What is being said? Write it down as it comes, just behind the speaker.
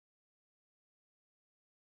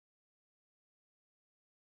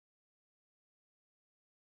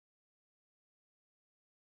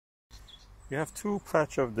We have two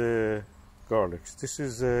patch of the garlics. This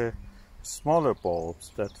is smaller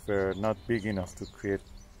bulbs that were not big enough to create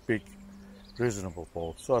big reasonable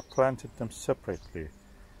bulbs, so I planted them separately,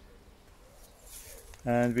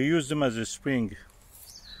 and we use them as a spring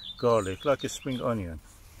garlic, like a spring onion.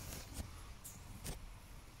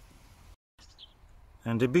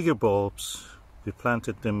 And the bigger bulbs, we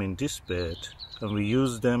planted them in this bed, and we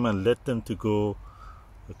used them and let them to go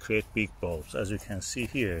create big bulbs. As you can see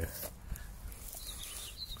here,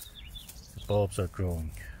 the bulbs are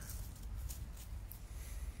growing.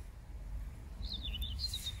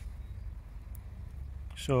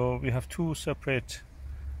 So we have two separate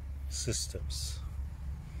systems.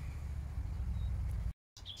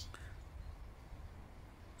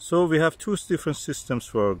 So we have two different systems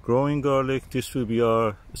for growing garlic. This will be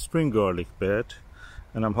our spring garlic bed,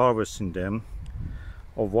 and I'm harvesting them.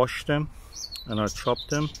 I'll wash them and I'll chop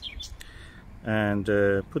them and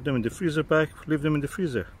put them in the freezer bag, leave them in the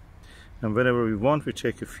freezer. And whenever we want, we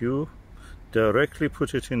take a few, directly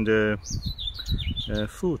put it in the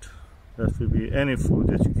food. That will be any food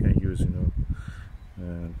that you can use,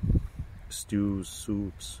 stews,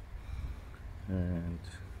 soups, and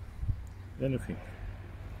anything.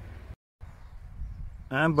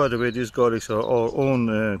 And by the way, these garlics are our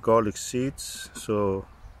own garlic seeds, so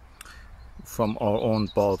from our own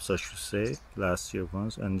bulbs, I should say, last year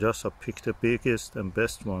ones, and just I picked the biggest and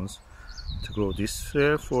best ones to grow this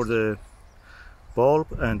year for the bulb,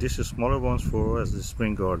 and this is smaller ones for as the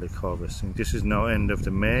spring garlic harvesting. This is now end of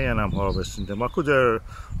the May, and I'm harvesting them. I could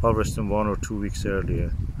harvest them 1 or 2 weeks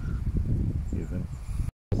earlier, even,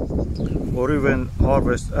 or even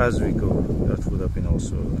harvest as we go. That would have been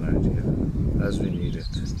also an idea, as we need it.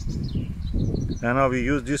 And now we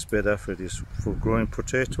use this bed after this for growing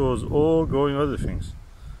potatoes or growing other things.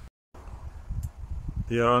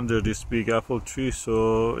 They are under this big apple tree,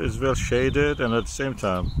 so it's well shaded, and at the same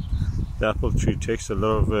time the apple tree takes a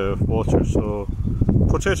lot of water, so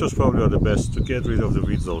potatoes probably are the best to get rid of the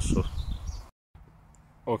weeds also.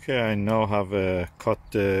 Okay, I now have cut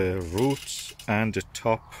the roots and the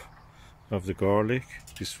top of the garlic.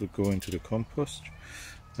 This will go into the compost.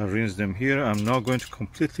 I rinse them here. I'm now going to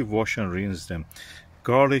completely wash and rinse them.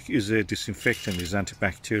 Garlic is a disinfectant, is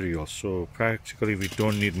antibacterial, so practically we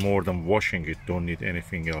don't need more than washing it, don't need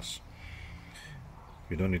anything else.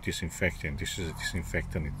 We don't need disinfectant. This is a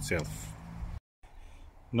disinfectant itself.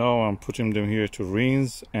 Now I'm putting them here to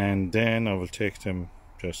rinse, and then I will take them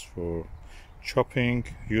just for chopping,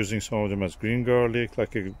 using some of them as green garlic,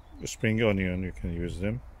 like a spring onion, you can use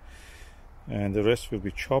them. And the rest will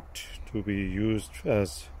be chopped to be used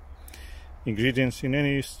as ingredients in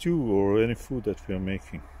any stew or any food that we are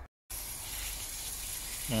making.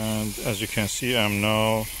 And as you can see, I'm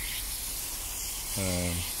now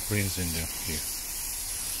rinsing them here.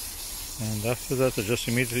 And after that, I just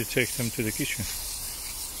immediately take them to the kitchen.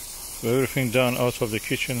 So everything done out of the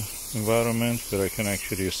kitchen environment, where I can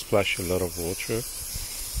actually splash a lot of water.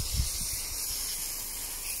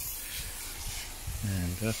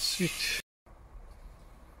 And that's it.